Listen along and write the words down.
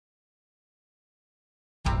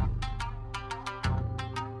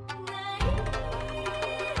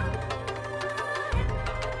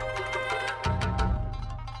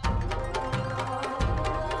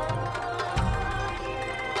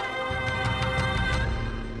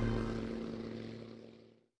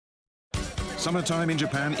Summertime in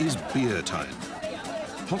Japan is beer time.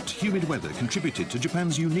 Hot, humid weather contributed to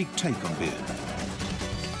Japan's unique take on beer.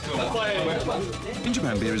 In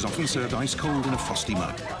Japan, beer is often served ice cold in a frosty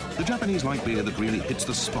mug. The Japanese like beer that really hits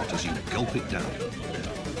the spot as you gulp it down.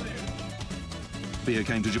 Beer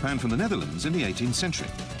came to Japan from the Netherlands in the 18th century.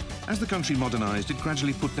 As the country modernized, it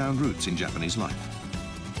gradually put down roots in Japanese life.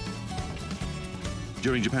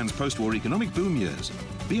 During Japan's post-war economic boom years,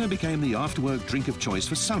 beer became the after-work drink of choice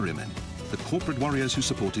for salarymen, the corporate warriors who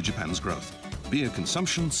supported Japan's growth. Beer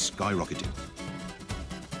consumption skyrocketed.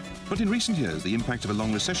 But in recent years, the impact of a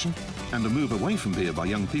long recession and a move away from beer by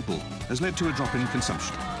young people has led to a drop in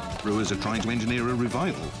consumption. Brewers are trying to engineer a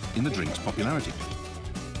revival in the drink's popularity.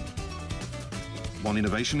 One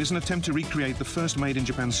innovation is an attempt to recreate the first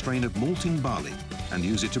made-in-Japan strain of malting barley and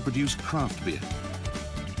use it to produce craft beer.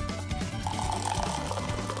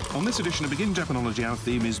 On this edition of Begin Japanology, our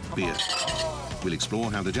theme is beer. We'll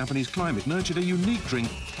explore how the Japanese climate nurtured a unique drink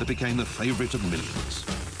that became the favourite of millions.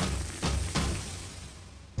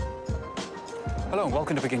 Hello and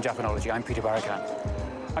welcome to Begin Japanology. I'm Peter Barakan.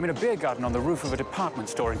 I'm in a beer garden on the roof of a department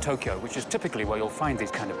store in Tokyo, which is typically where you'll find these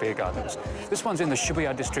kind of beer gardens. This one's in the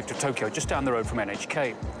Shibuya district of Tokyo, just down the road from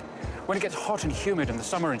NHK. When it gets hot and humid in the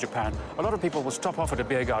summer in Japan, a lot of people will stop off at a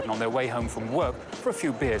beer garden on their way home from work for a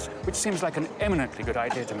few beers, which seems like an eminently good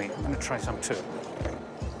idea to me. I'm going to try some too.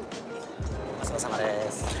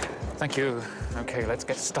 Thank you. Okay, let's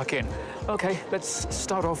get stuck in. Okay, let's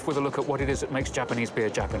start off with a look at what it is that makes Japanese beer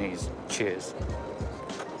Japanese. Cheers.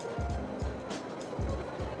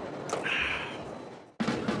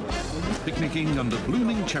 Picnicking under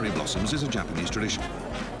blooming cherry blossoms is a Japanese tradition.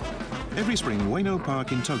 Every spring, Ueno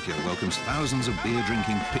Park in Tokyo welcomes thousands of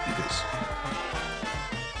beer-drinking picnickers.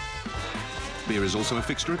 Beer is also a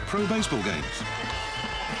fixture at pro baseball games.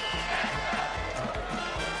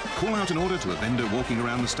 Call out an order to a vendor walking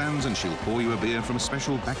around the stands and she'll pour you a beer from a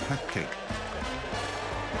special backpack keg.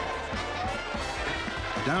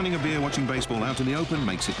 Downing a beer watching baseball out in the open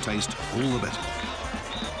makes it taste all the better.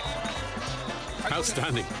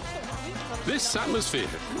 Outstanding. This atmosphere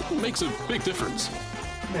makes a big difference.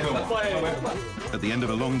 At the end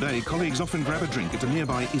of a long day, colleagues often grab a drink at a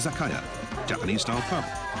nearby izakaya, Japanese-style pub.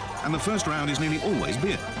 And the first round is nearly always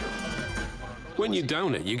beer. When you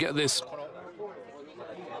down it, you get this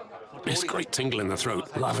great tingle in the throat.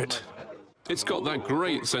 Love it. It's got that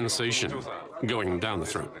great sensation going down the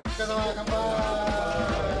throat.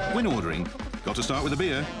 When ordering, got to start with a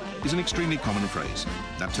beer is an extremely common phrase.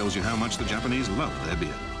 That tells you how much the Japanese love their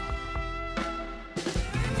beer.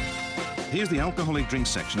 Here's the alcoholic drinks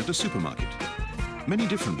section at a supermarket. Many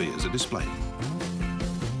different beers are displayed.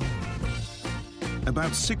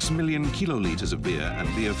 About 6 million kilolitres of beer and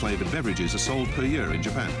beer-flavoured beverages are sold per year in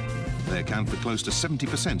Japan. They account for close to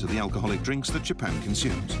 70% of the alcoholic drinks that Japan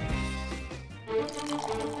consumes.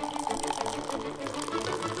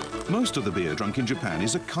 Most of the beer drunk in Japan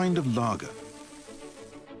is a kind of lager.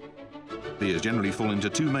 Beers generally fall into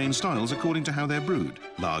two main styles according to how they're brewed,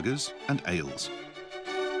 lagers and ales.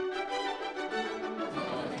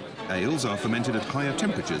 Ales are fermented at higher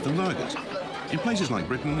temperatures than lagers. In places like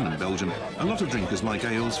Britain and Belgium, a lot of drinkers like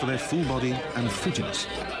ales for their full body and fruitiness.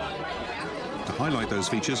 To highlight those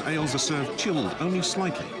features, ales are served chilled only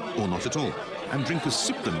slightly, or not at all, and drinkers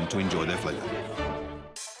sip them to enjoy their flavour.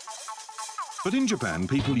 But in Japan,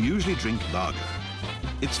 people usually drink lager.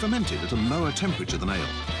 It's fermented at a lower temperature than ale,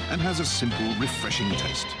 and has a simple, refreshing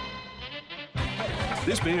taste.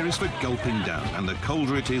 This beer is for gulping down, and the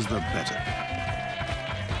colder it is, the better.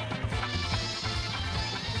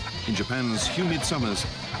 In Japan's humid summers,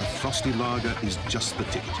 a frosty lager is just the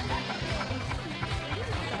ticket.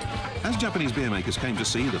 As Japanese beer makers came to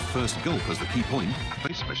see the first gulp as the key point,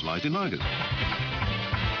 they specialised in lagers.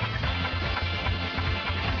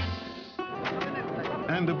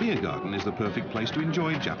 And a beer garden is the perfect place to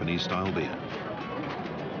enjoy Japanese-style beer.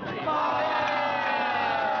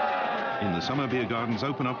 In the summer, beer gardens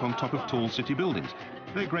open up on top of tall city buildings.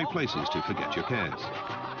 They're great places to forget your cares.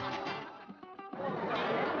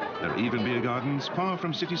 There are even beer gardens far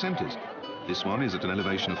from city centres. This one is at an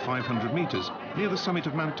elevation of 500 metres near the summit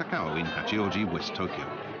of Mount Takao in Hachioji, West Tokyo.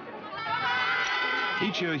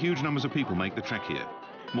 Each year, huge numbers of people make the trek here,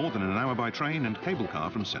 more than an hour by train and cable car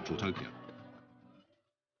from central Tokyo.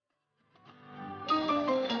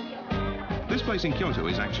 This place in Kyoto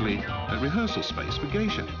is actually a rehearsal space for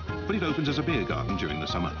geisha, but it opens as a beer garden during the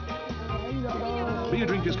summer. Beer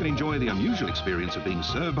drinkers can enjoy the unusual experience of being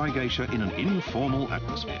served by geisha in an informal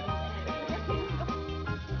atmosphere.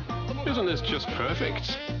 Isn't this just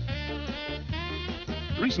perfect?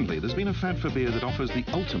 Recently, there's been a fad for beer that offers the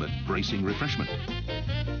ultimate bracing refreshment.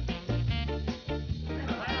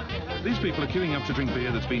 These people are queuing up to drink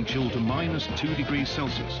beer that's been chilled to -2 degrees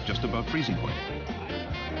Celsius, just above freezing point.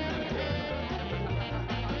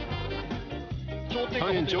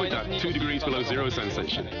 I enjoyed that 2 degrees below zero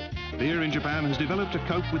sensation. Beer in Japan has developed to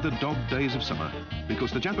cope with the dog days of summer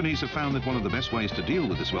because the Japanese have found that one of the best ways to deal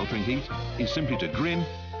with the sweltering heat is simply to grin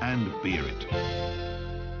and beer it.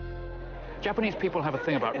 Japanese people have a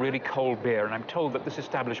thing about really cold beer, and I'm told that this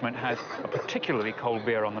establishment has a particularly cold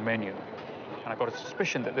beer on the menu. And I've got a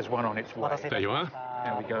suspicion that there's one on its way. There you are.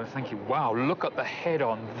 There we go, thank you. Wow, look at the head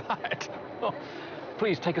on that. Oh,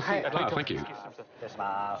 please take a seat. I'd like to thank you.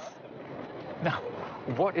 Now,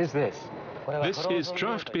 what is this? This is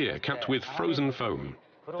draft beer capped with frozen foam.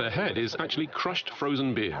 The head is actually crushed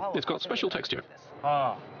frozen beer. It's got special texture.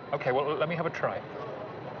 Ah, okay, well, let me have a try.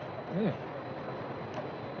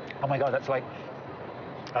 Oh my God, that's like,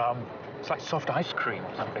 it's like soft ice cream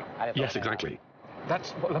or something. Yes, exactly.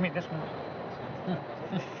 That's, well, let me, this one.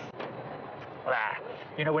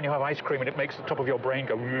 You know when you have ice cream and it makes the top of your brain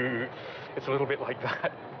go, it's a little bit like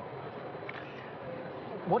that.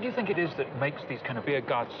 What do you think it is that makes these kind of beer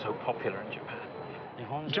gardens so popular in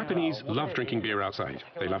Japan? Japanese love drinking beer outside.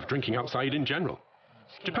 They love drinking outside in general.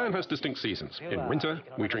 Japan has distinct seasons. In winter,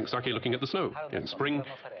 we drink sake looking at the snow. In spring,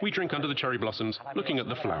 we drink under the cherry blossoms, looking at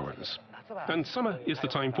the flowers. And summer is the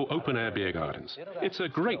time for open-air beer gardens. It's a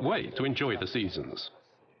great way to enjoy the seasons.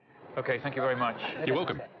 Okay, thank you very much. You're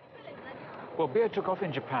welcome. Well, beer took off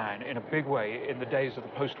in Japan in a big way in the days of the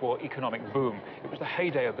post-war economic boom. It was the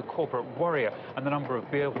heyday of the corporate warrior, and the number of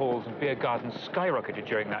beer halls and beer gardens skyrocketed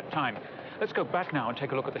during that time. Let's go back now and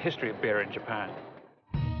take a look at the history of beer in Japan.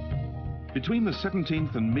 Between the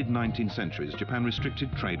 17th and mid-19th centuries, Japan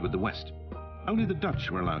restricted trade with the West. Only the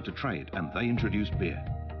Dutch were allowed to trade, and they introduced beer.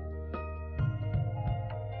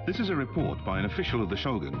 This is a report by an official of the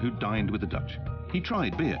shogun who dined with the Dutch. He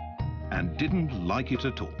tried beer and didn't like it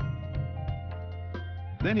at all.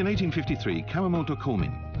 Then in 1853, Kawamoto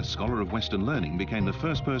Komin, a scholar of Western learning, became the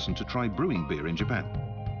first person to try brewing beer in Japan.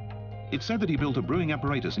 It's said that he built a brewing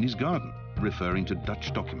apparatus in his garden, referring to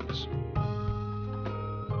Dutch documents.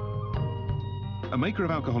 A maker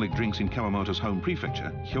of alcoholic drinks in Kawamoto's home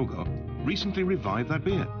prefecture, Hyogo, recently revived that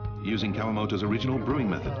beer, using Kawamoto's original brewing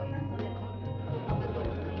method.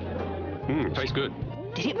 Tastes good.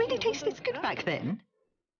 Did it really taste this good back then?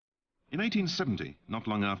 In 1870, not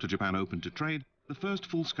long after Japan opened to trade, the first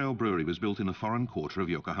full-scale brewery was built in a foreign quarter of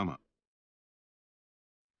Yokohama.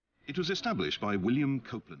 It was established by William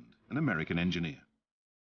Copeland, an American engineer.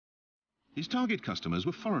 His target customers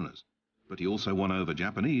were foreigners, but he also won over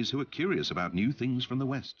Japanese who were curious about new things from the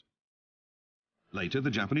West. Later,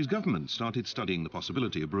 the Japanese government started studying the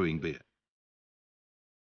possibility of brewing beer.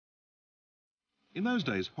 In those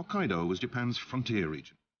days, Hokkaido was Japan's frontier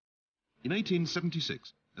region. In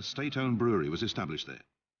 1876, a state-owned brewery was established there.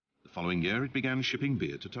 The following year, it began shipping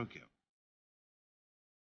beer to Tokyo.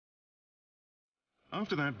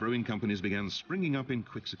 After that, brewing companies began springing up in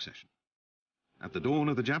quick succession. At the dawn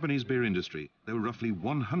of the Japanese beer industry, there were roughly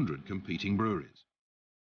 100 competing breweries.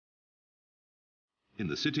 In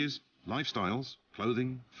the cities, lifestyles,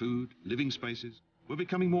 clothing, food, living spaces were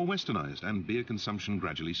becoming more westernized, and beer consumption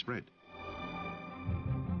gradually spread.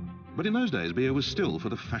 But in those days, beer was still for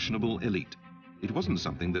the fashionable elite. It wasn't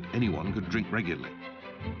something that anyone could drink regularly.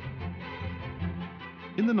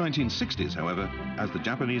 In the 1960s, however, as the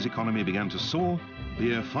Japanese economy began to soar,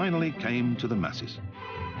 beer finally came to the masses.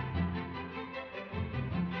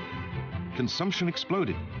 Consumption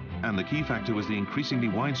exploded, and the key factor was the increasingly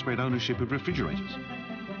widespread ownership of refrigerators.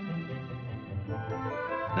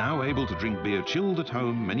 Now able to drink beer chilled at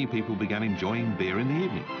home, many people began enjoying beer in the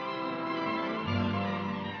evening.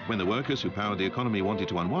 When the workers who powered the economy wanted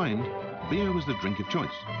to unwind, beer was the drink of choice.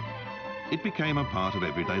 It became a part of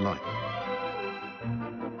everyday life.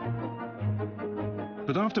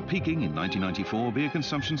 But after peaking in 1994, beer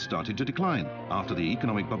consumption started to decline after the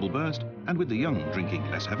economic bubble burst and with the young drinking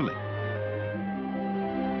less heavily.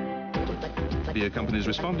 Beer companies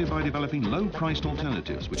responded by developing low-priced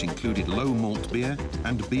alternatives, which included low-malt beer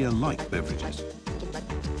and beer-like beverages.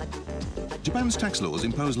 Japan's tax laws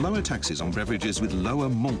impose lower taxes on beverages with lower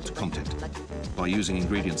malt content. By using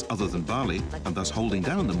ingredients other than barley, and thus holding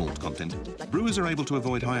down the malt content, brewers are able to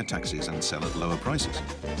avoid higher taxes and sell at lower prices.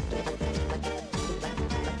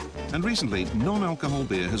 And recently, non-alcohol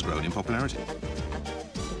beer has grown in popularity.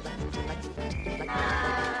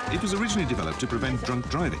 It was originally developed to prevent drunk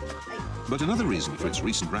driving, but another reason for its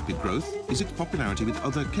recent rapid growth is its popularity with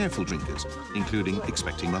other careful drinkers, including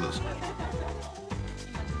expecting mothers.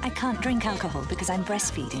 I can't drink alcohol because I'm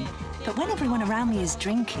breastfeeding, but when everyone around me is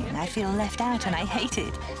drinking, I feel left out and I hate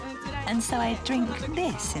it. And so I drink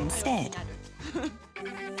this instead.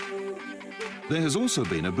 There has also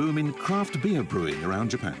been a boom in craft beer brewing around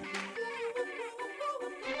Japan.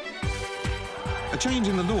 A change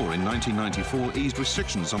in the law in 1994 eased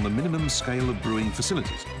restrictions on the minimum scale of brewing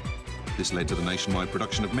facilities. This led to the nationwide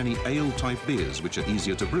production of many ale-type beers, which are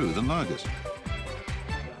easier to brew than lagers.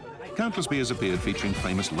 Countless beers appeared featuring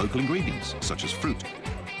famous local ingredients, such as fruit.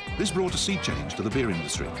 This brought a sea change to the beer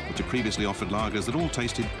industry, which had previously offered lagers that all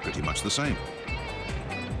tasted pretty much the same.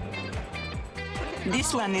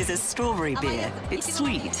 This one is a strawberry beer. It's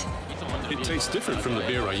sweet. It tastes different from the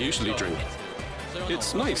beer I usually drink.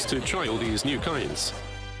 It's nice to try all these new kinds.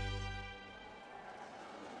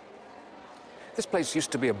 This place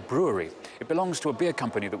used to be a brewery. It belongs to a beer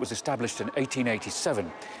company that was established in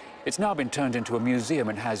 1887. It's now been turned into a museum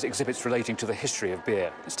and has exhibits relating to the history of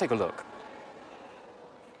beer. Let's take a look.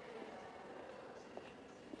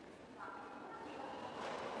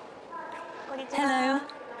 Hello.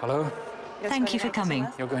 Hello? Thank you for coming.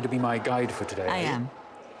 You're going to be my guide for today. I am.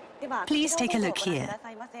 Please take a look here.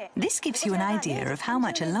 This gives you an idea of how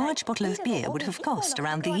much a large bottle of beer would have cost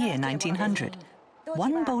around the year 1900.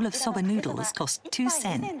 One bowl of soba noodles cost 2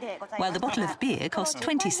 sen, while the bottle of beer cost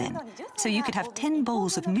 20 sen. So you could have 10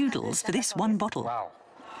 bowls of noodles for this one bottle. Wow.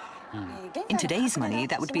 In today's money,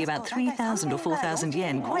 that would be about 3,000 or 4,000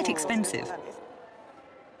 yen, quite expensive.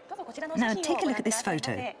 Now take a look at this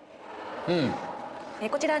photo.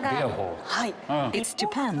 Beer hall. It's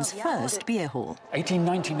Japan's first beer hall.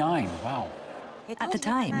 1899, wow. At the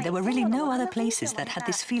time, there were really no other places that had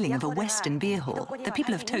this feeling of a Western beer hall. The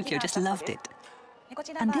people of Tokyo just loved it.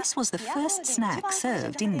 And this was the first snack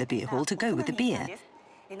served in the beer hall to go with the beer.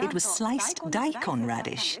 It was sliced daikon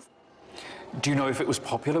radish. Do you know if it was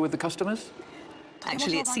popular with the customers?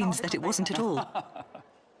 Actually, it seems that it wasn't at all.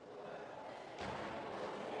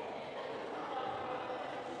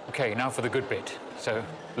 Okay, now for the good bit. So,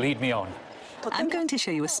 lead me on. I'm going to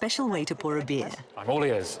show you a special way to pour a beer. I'm all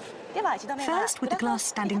ears. First, with the glass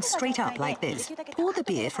standing straight up like this, pour the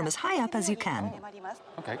beer from as high up as you can.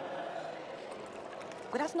 Okay.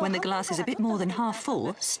 When the glass is a bit more than half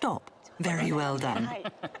full, stop. Very well done.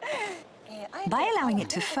 By allowing it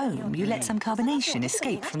to foam, you let some carbonation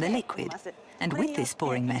escape from the liquid. And with this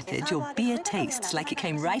pouring method, your beer tastes like it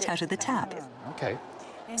came right out of the tap. Okay.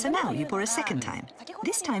 So now you pour a second time,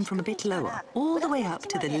 this time from a bit lower, all the way up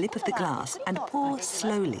to the lip of the glass, and pour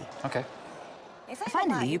slowly. Okay.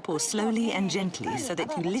 Finally, you pour slowly and gently so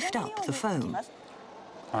that you lift up the foam.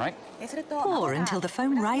 All right. Pour until the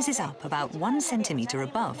foam rises up about 1 centimetre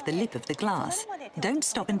above the lip of the glass. Don't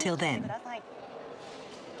stop until then.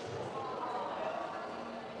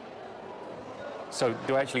 So,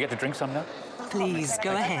 do I actually get to drink some now? Please,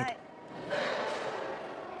 go ahead.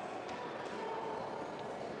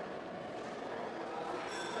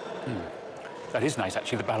 That is nice,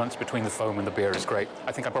 actually. The balance between the foam and the beer is great.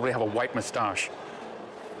 I think I probably have a white moustache.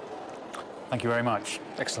 Thank you very much.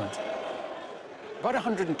 Excellent. About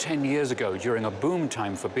 110 years ago, during a boom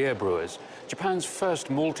time for beer brewers, Japan's first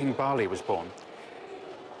malting barley was born.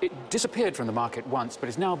 It disappeared from the market once, but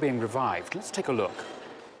is now being revived. Let's take a look.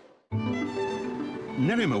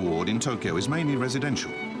 Nerima Ward in Tokyo is mainly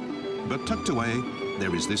residential, but tucked away,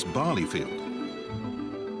 there is this barley field.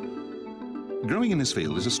 Growing in this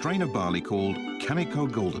field is a strain of barley called Kaneko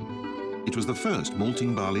Golden. It was the first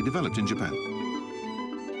malting barley developed in Japan.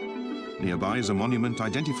 Nearby is a monument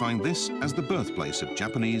identifying this as the birthplace of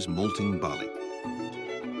Japanese malting barley.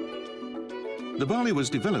 The barley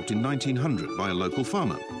was developed in 1900 by a local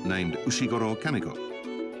farmer named Ushigoro Kaneko.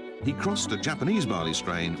 He crossed a Japanese barley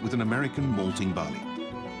strain with an American malting barley.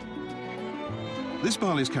 This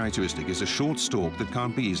barley's characteristic is a short stalk that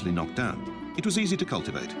can't be easily knocked down. It was easy to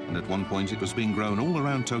cultivate, and at one point it was being grown all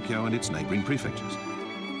around Tokyo and its neighbouring prefectures.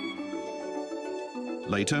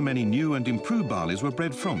 Later, many new and improved barleys were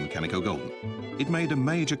bred from Kaneko Golden. It made a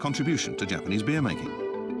major contribution to Japanese beer making.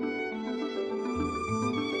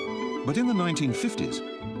 But in the 1950s,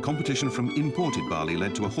 competition from imported barley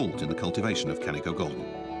led to a halt in the cultivation of Kaneko Golden.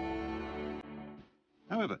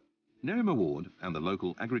 However, Nerima Ward and the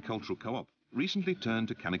local agricultural co-op recently turned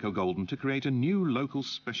to Kaneko Golden to create a new local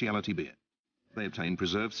speciality beer. They obtained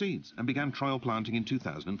preserved seeds and began trial planting in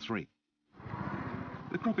 2003.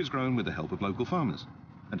 The crop is grown with the help of local farmers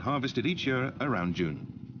and harvested each year around June.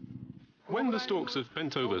 When the stalks have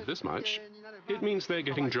bent over this much, it means they're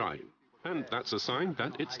getting dry, and that's a sign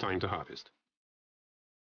that it's time to harvest.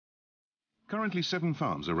 Currently 7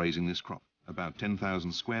 farms are raising this crop. About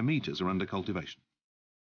 10,000 square metres are under cultivation.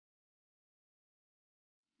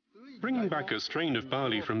 Bringing back a strain of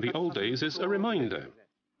barley from the old days is a reminder.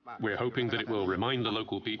 We're hoping that it will remind the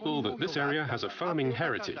local people that this area has a farming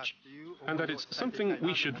heritage and that it's something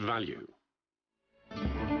we should value.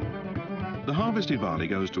 The The harvested barley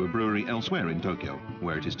goes to a brewery elsewhere in Tokyo,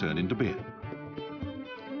 where it is turned into beer.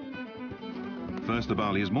 First the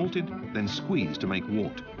barley is malted, then squeezed to make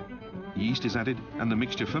wort. Yeast is added and the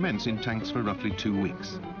mixture ferments in tanks for roughly 2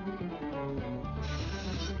 weeks.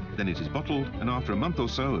 Then it is bottled, and after a month or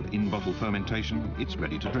so of in-bottle fermentation, it's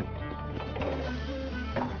ready to drink.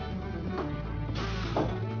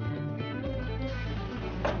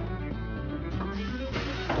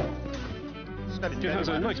 It has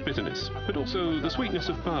a nice bitterness, but also the sweetness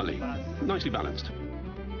of barley, nicely balanced.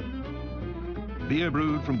 Beer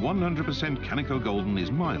brewed from 100% Kaneko Golden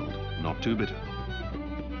is mild, not too bitter.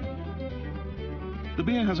 The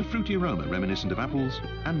beer has a fruity aroma reminiscent of apples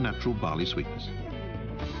and natural barley sweetness.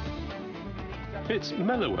 It's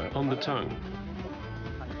mellower on the tongue.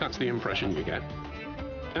 That's the impression you get.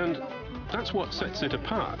 And that's what sets it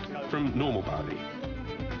apart from normal barley.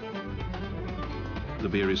 The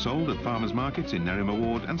beer is sold at farmers' markets in Nerima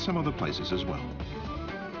Ward and some other places as well.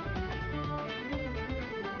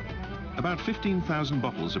 About 15,000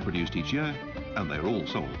 bottles are produced each year, and they're all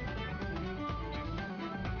sold.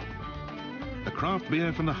 A craft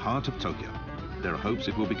beer from the heart of Tokyo. There are hopes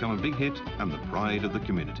it will become a big hit and the pride of the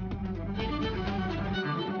community.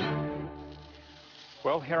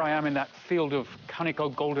 Well, here I am in that field of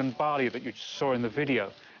Kaneko golden barley that you saw in the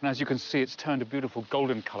video. And as you can see, it's turned a beautiful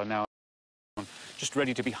golden colour now, just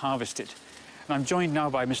ready to be harvested. And I'm joined now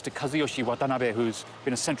by Mr. Kazuyoshi Watanabe, who's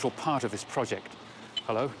been a central part of this project.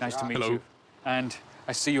 Hello, nice to meet Hello. you. And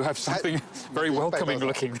I see you have something very welcoming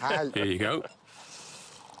looking. Here you go.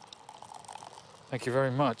 Thank you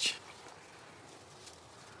very much.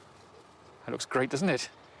 That looks great, doesn't it?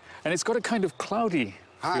 And it's got a kind of cloudy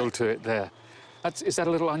feel to it there. Is that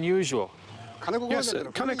a little unusual? Yes,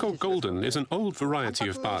 Kaneko Golden is an old variety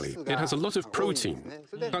of barley. It has a lot of protein.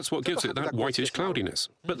 That's what gives it that whitish cloudiness.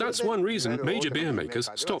 But that's one reason major beer makers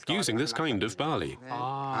stopped using this kind of barley.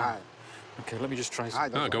 Ah. Okay, let me just try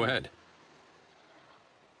some. Ah, go ahead.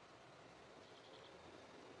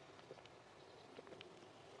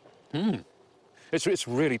 It's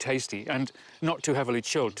really tasty and not too heavily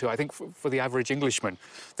chilled, too. I think for the average Englishman,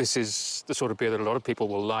 this is the sort of beer that a lot of people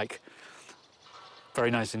will like.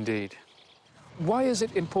 Very nice indeed. Why is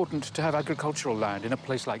it important to have agricultural land in a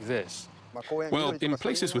place like this? Well, in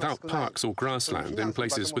places without parks or grassland, in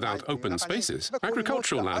places without open spaces,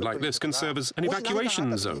 agricultural land like this can serve as an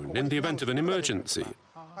evacuation zone in the event of an emergency.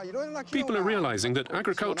 People are realizing that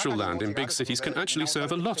agricultural land in big cities can actually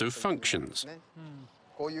serve a lot of functions.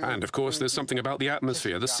 And of course, there's something about the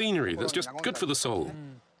atmosphere, the scenery, that's just good for the soul.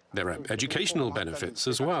 There are educational benefits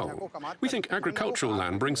as well. We think agricultural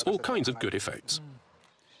land brings all kinds of good effects.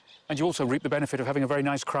 And you also reap the benefit of having a very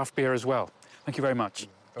nice craft beer as well. Thank you very much.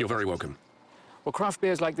 You're very welcome. Well, craft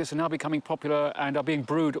beers like this are now becoming popular and are being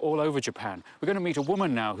brewed all over Japan. We're going to meet a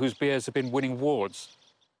woman now whose beers have been winning awards.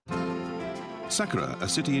 Sakura, a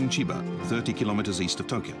city in Chiba, 30 kilometers east of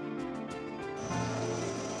Tokyo.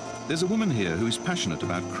 There's a woman here who is passionate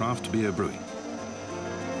about craft beer brewing.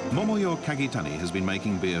 Momoyo Kagitani has been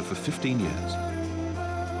making beer for 15 years.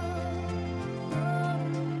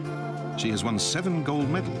 She has won 7 gold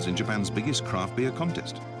medals in Japan's biggest craft beer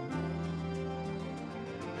contest.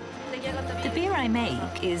 The beer I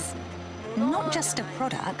make is not just a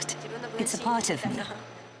product, it's a part of me.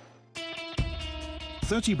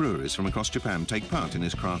 30 breweries from across Japan take part in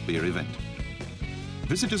this craft beer event.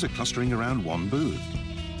 Visitors are clustering around one booth.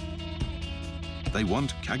 They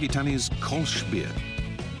want Kagitani's Kolsch beer.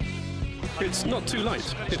 It's not too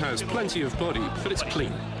light. It has plenty of body, but it's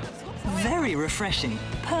clean. Very refreshing.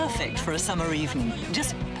 Perfect for a summer evening.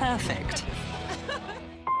 Just perfect.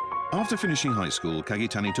 After finishing high school,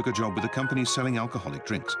 Kagitani took a job with a company selling alcoholic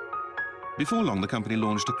drinks. Before long, the company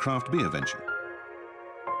launched a craft beer venture.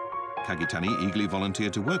 Kagitani eagerly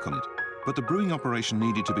volunteered to work on it, but the brewing operation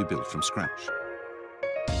needed to be built from scratch.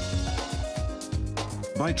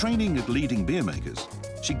 By training at leading beer makers,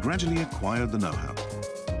 she gradually acquired the know-how.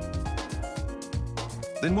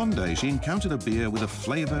 Then one day, she encountered a beer with a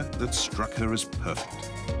flavor that struck her as perfect.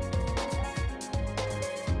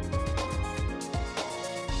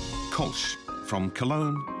 Kolsch, from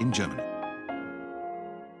Cologne in Germany.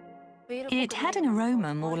 It had an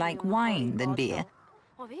aroma more like wine than beer.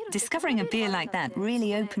 Discovering a beer like that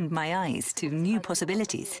really opened my eyes to new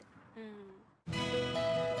possibilities.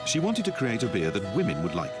 She wanted to create a beer that women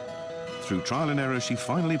would like. Through trial and error, she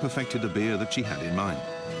finally perfected the beer that she had in mind.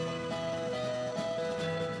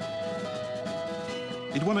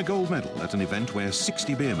 It won a gold medal at an event where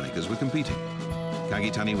 60 beer makers were competing.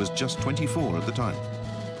 Kagitani was just 24 at the time.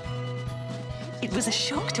 It was a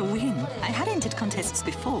shock to win. I had entered contests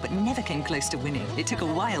before, but never came close to winning. It took a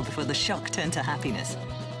while before the shock turned to happiness.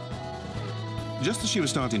 Just as she was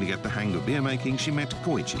starting to get the hang of beer making, she met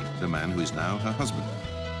Koichi, the man who is now her husband.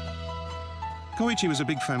 Koichi was a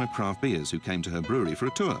big fan of craft beers who came to her brewery for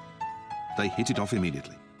a tour. They hit it off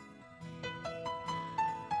immediately.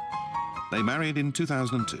 They married in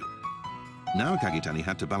 2002. Now Kagitani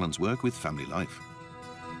had to balance work with family life.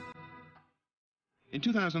 In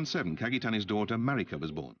 2007, Kagitani's daughter Marika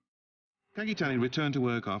was born. Kagitani returned to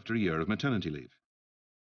work after a year of maternity leave.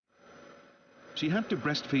 She had to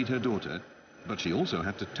breastfeed her daughter, but she also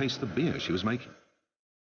had to taste the beer she was making.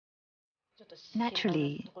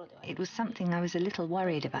 Naturally, it was something I was a little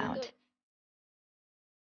worried about.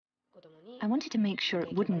 I wanted to make sure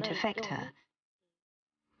it wouldn't affect her,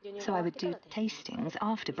 so I would do tastings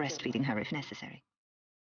after breastfeeding her if necessary.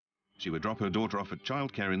 She would drop her daughter off at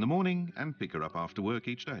childcare in the morning and pick her up after work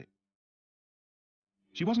each day.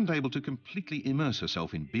 She wasn't able to completely immerse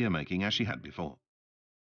herself in beer making as she had before.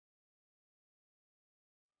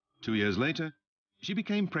 2 years later, she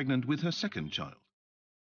became pregnant with her second child.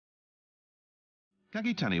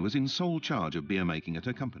 Kagitani was in sole charge of beer making at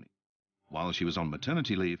her company. While she was on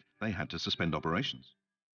maternity leave, they had to suspend operations.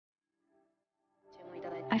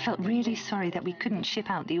 I felt really sorry that we couldn't ship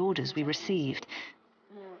out the orders we received.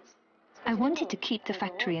 I wanted to keep the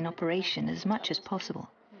factory in operation as much as possible.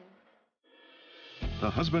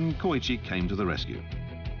 Her husband, Koichi, came to the rescue.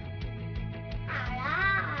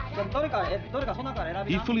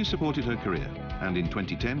 He fully supported her career, and in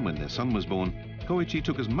 2010, when their son was born, Koichi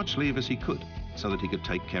took as much leave as he could so that he could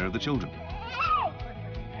take care of the children.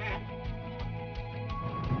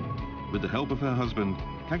 With the help of her husband,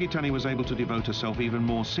 Kagitani was able to devote herself even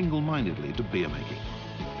more single-mindedly to beer making.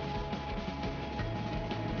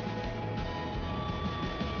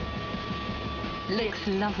 Looks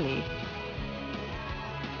lovely.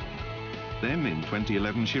 Then, in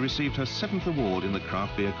 2011, she received her 7th award in the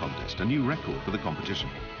craft beer contest, a new record for the competition.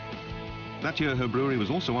 That year, her brewery was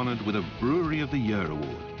also honoured with a Brewery of the Year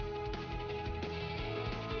award.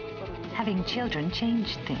 Having children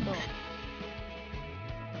changed things.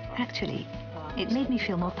 Actually, it made me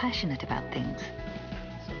feel more passionate about things.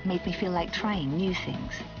 Made me feel like trying new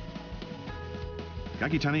things.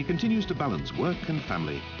 Kagitani continues to balance work and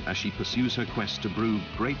family as she pursues her quest to brew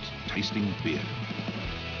great tasting beer.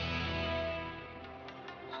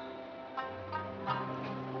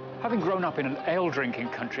 Having grown up in an ale-drinking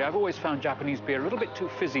country, I've always found Japanese beer a little bit too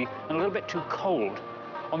fizzy and a little bit too cold.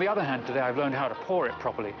 On the other hand, today I've learned how to pour it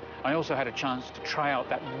properly. I also had a chance to try out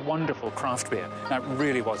that wonderful craft beer. That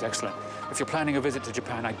really was excellent. If you're planning a visit to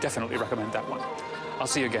Japan, I definitely recommend that one. I'll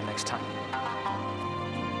see you again next time.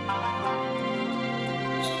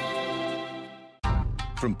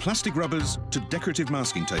 From plastic rubbers to decorative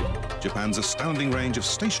masking tape, Japan's astounding range of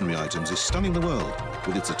stationery items is stunning the world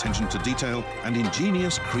with its attention to detail and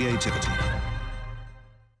ingenious creativity.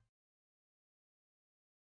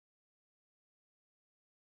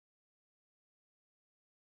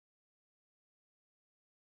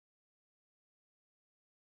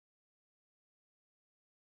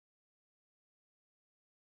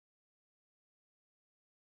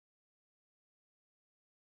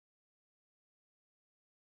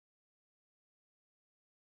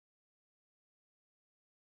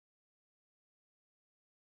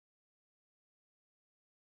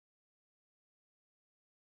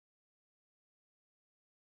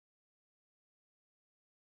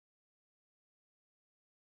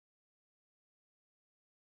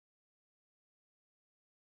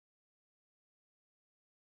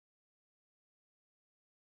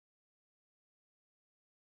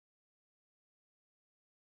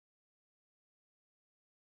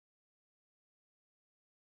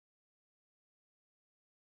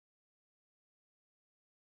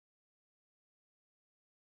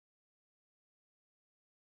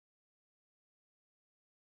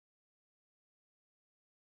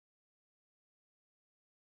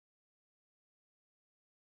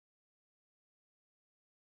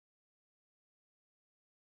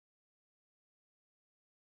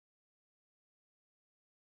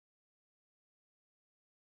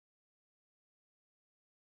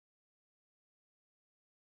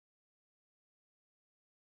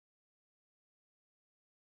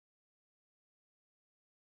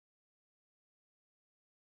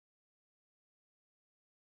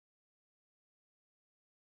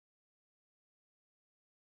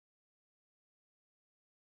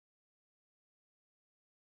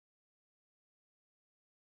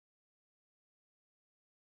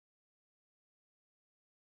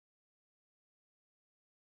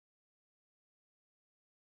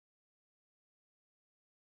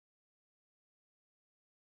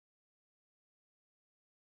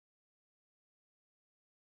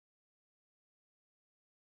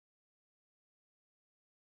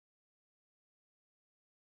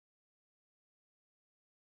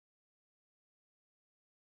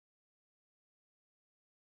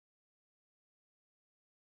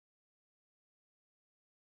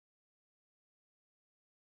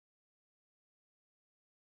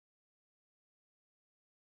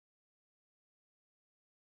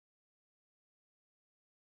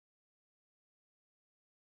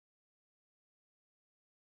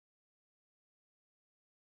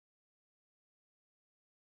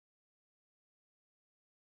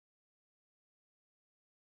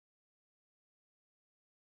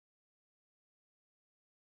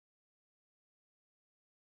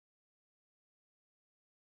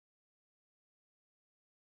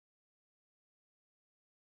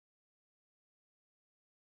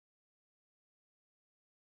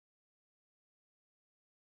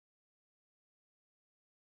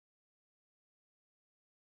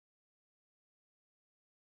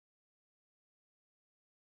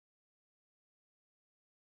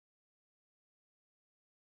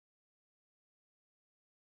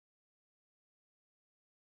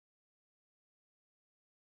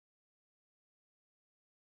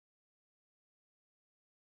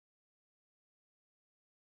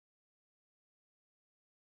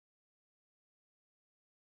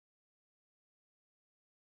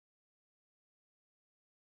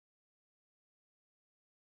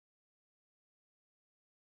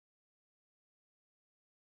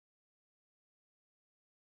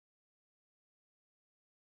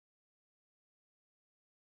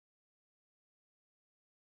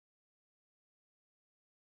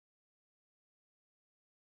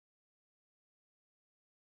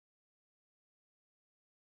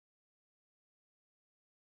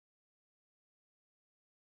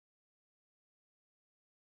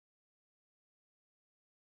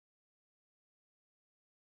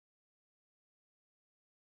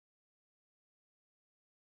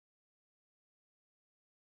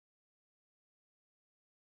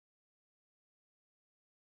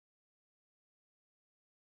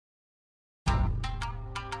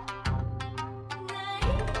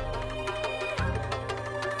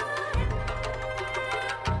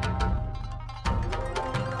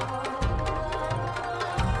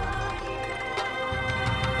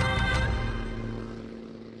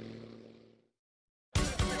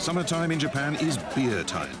 Summertime in Japan is beer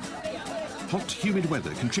time. Hot, humid weather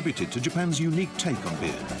contributed to Japan's unique take on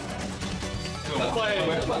beer.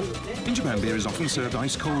 In Japan, beer is often served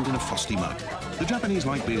ice cold in a frosty mug. The Japanese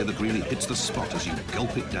like beer that really hits the spot as you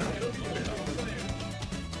gulp it down.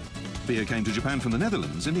 Beer came to Japan from the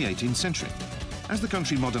Netherlands in the 18th century. As the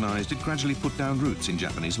country modernized, it gradually put down roots in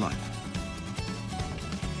Japanese life.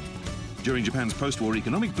 During Japan's post-war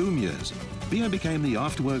economic boom years, beer became the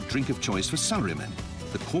after-work drink of choice for salarymen,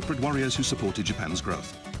 the corporate warriors who supported Japan's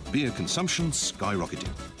growth. Beer consumption skyrocketed.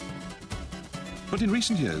 But in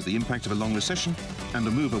recent years, the impact of a long recession and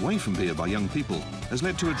a move away from beer by young people has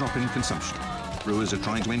led to a drop in consumption. Brewers are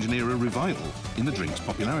trying to engineer a revival in the drink's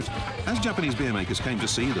popularity. As Japanese beer makers came to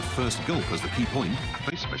see the first gulp as the key point,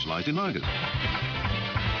 they specialized in lagers.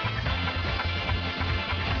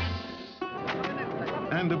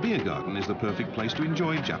 And a beer garden is the perfect place to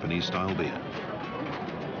enjoy Japanese-style beer.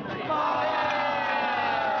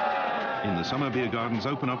 In the summer, beer gardens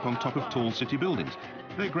open up on top of tall city buildings.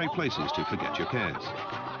 They're great places to forget your cares.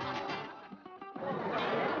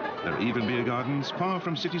 There are even beer gardens far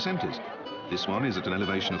from city centres. This one is at an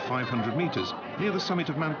elevation of 500 metres near the summit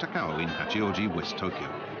of Mount Takao in Hachioji, West Tokyo.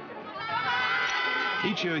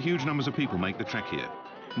 Each year, huge numbers of people make the trek here,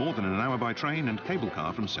 more than an hour by train and cable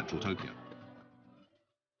car from central Tokyo.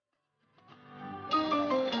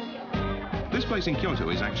 This place in Kyoto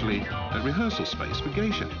is actually a rehearsal space for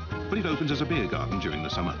geisha, but it opens as a beer garden during the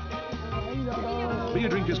summer. Beer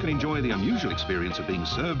drinkers can enjoy the unusual experience of being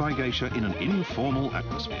served by geisha in an informal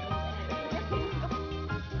atmosphere.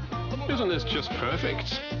 Isn't this just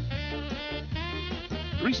perfect?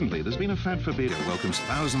 Recently, there's been a fad for beer that welcomes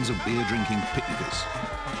thousands of beer-drinking picnickers.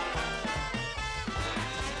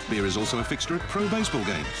 Beer is also a fixture at pro baseball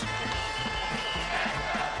games.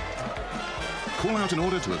 Call out an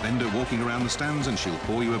order to a vendor walking around the stands and she'll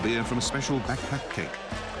pour you a beer from a special backpack keg.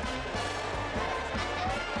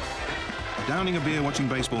 Downing a beer watching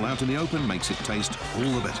baseball out in the open makes it taste all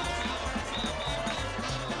the better.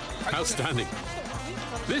 Outstanding.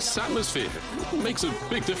 This atmosphere makes a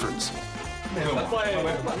big difference.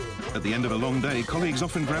 At the end of a long day, colleagues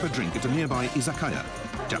often grab a drink at a nearby izakaya,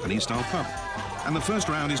 Japanese-style pub, and the first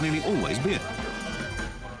round is nearly always beer.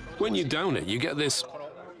 When you down it, you get this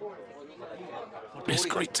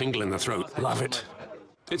great tingle in the throat. Love it.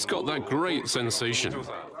 It's got that great sensation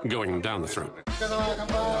going down the throat.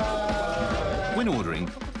 When ordering,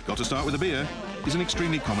 got to start with a beer is an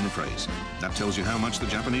extremely common phrase. That tells you how much the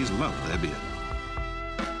Japanese love their beer.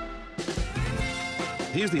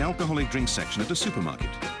 Here's the alcoholic drinks section at a supermarket.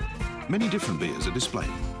 Many different beers are displayed.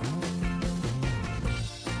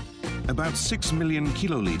 About 6 million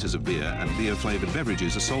kilolitres of beer and beer-flavoured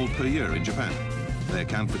beverages are sold per year in Japan. They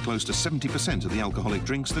account for close to 70% of the alcoholic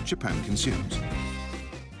drinks that Japan consumes.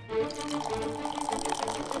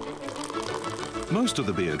 Most of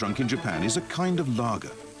the beer drunk in Japan is a kind of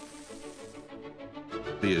lager.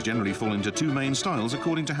 Beers generally fall into two main styles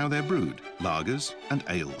according to how they're brewed, lagers and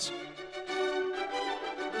ales.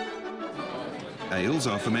 Ales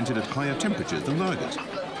are fermented at higher temperatures than lagers.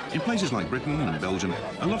 In places like Britain and Belgium,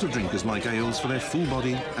 a lot of drinkers like ales for their full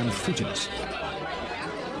body and fruitiness.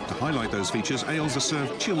 To highlight those features, ales are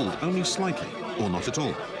served chilled only slightly, or not at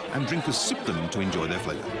all, and drinkers sip them to enjoy their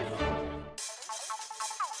flavour.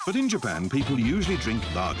 But in Japan, people usually drink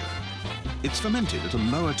lager. It's fermented at a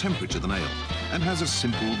lower temperature than ale, and has a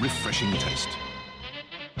simple, refreshing taste.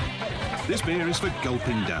 This beer is for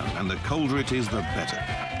gulping down, and the colder it is, the better.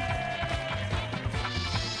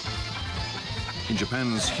 In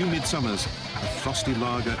Japan's humid summers, a frosty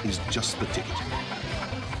lager is just the ticket.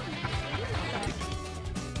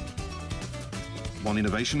 One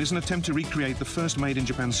innovation is an attempt to recreate the first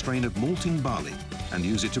made-in-Japan strain of malting barley and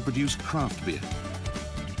use it to produce craft beer.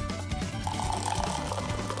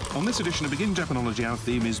 On this edition of Begin Japanology, our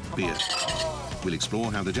theme is beer. We'll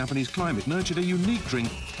explore how the Japanese climate nurtured a unique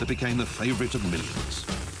drink that became the favourite of millions.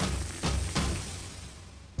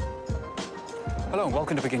 Hello and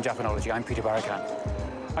welcome to Begin Japanology. I'm Peter Barakan.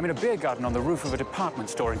 I'm in a beer garden on the roof of a department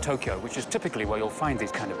store in Tokyo, which is typically where you'll find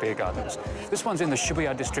these kind of beer gardens. This one's in the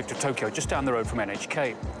Shibuya district of Tokyo, just down the road from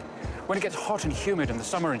NHK. When it gets hot and humid in the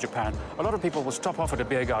summer in Japan, a lot of people will stop off at a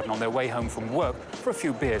beer garden on their way home from work for a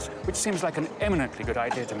few beers, which seems like an eminently good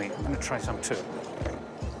idea to me. I'm going to try some too.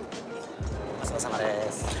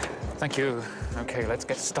 Thank you. Okay, let's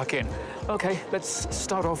get stuck in. Okay, let's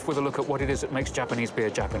start off with a look at what it is that makes Japanese beer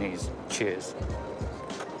Japanese. Cheers.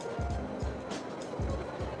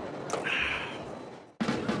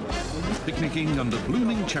 Picnicking under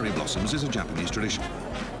blooming cherry blossoms is a Japanese tradition.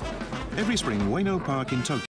 Every spring, Ueno Park in Tokyo